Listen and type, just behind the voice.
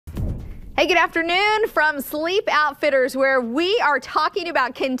Hey, good afternoon from Sleep Outfitters, where we are talking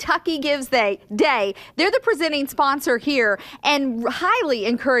about Kentucky Gives Day. They're the presenting sponsor here and highly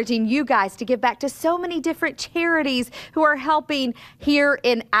encouraging you guys to give back to so many different charities who are helping here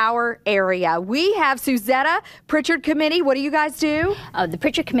in our area. We have Suzetta, Pritchard Committee. What do you guys do? The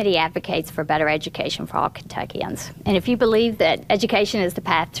Pritchard Committee advocates for better education for all Kentuckians. And if you believe that education is the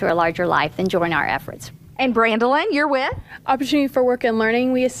path to a larger life, then join our efforts. And Brandolyn, you're with? Opportunity for Work and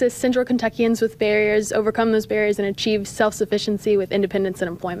Learning. We assist Central Kentuckians with barriers, overcome those barriers, and achieve self-sufficiency with independence and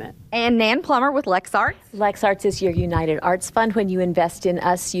employment. And Nan Plummer with LexArts. LexArts is your United Arts Fund. When you invest in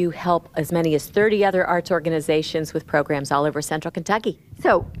us, you help as many as 30 other arts organizations with programs all over Central Kentucky.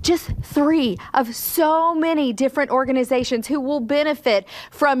 So just 3 of so many different organizations who will benefit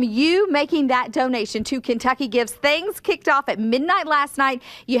from you making that donation to Kentucky Gives. Things kicked off at midnight last night.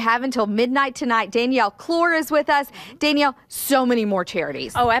 You have until midnight tonight. Danielle Clore is with us. Danielle, so many more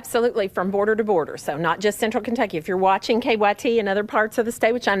charities. Oh, absolutely, from border to border. So not just Central Kentucky. If you're watching KYT in other parts of the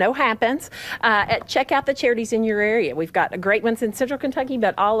state, which I know happens, check out the charities in your area. We've got great ones in Central Kentucky,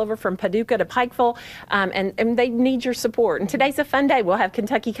 but all over from Paducah to Pikeville, and they need your support. And today's a fun day. We'll have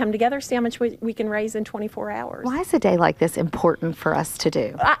Kentucky come together, see how much we can raise in 24 hours. Why is a day like this important for us to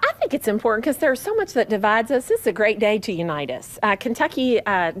do? I think it's important because there's so much that divides us. This is a great day to unite us. Kentucky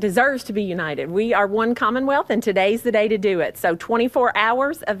deserves to be united. We are one Commonwealth, and today's the day to do it. So 24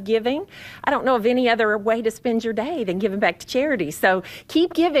 hours of giving. I don't know of any other way to spend your day than giving back to charity. So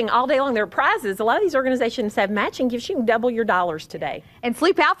keep giving all day long. There are prizes. A lot of these organizations have matching gifts. You can double your dollars today. And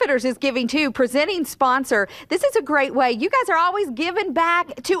Sleep Outfitters is giving too, presenting sponsor. This is a great way. You guys are always giving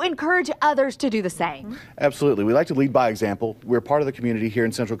back to encourage others to do the same. Absolutely. We like to lead by example. We're part of the community here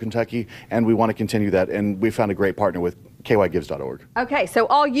in Central Kentucky, and we want to continue that. And we found a great partner with kygives.org. Okay, so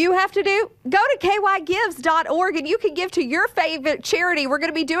all you have to do, go to kygives.org and you can give to your favorite charity. We're going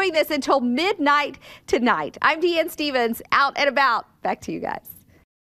to be doing this until midnight tonight. I'm Deanne Stevens, out and about. Back to you guys.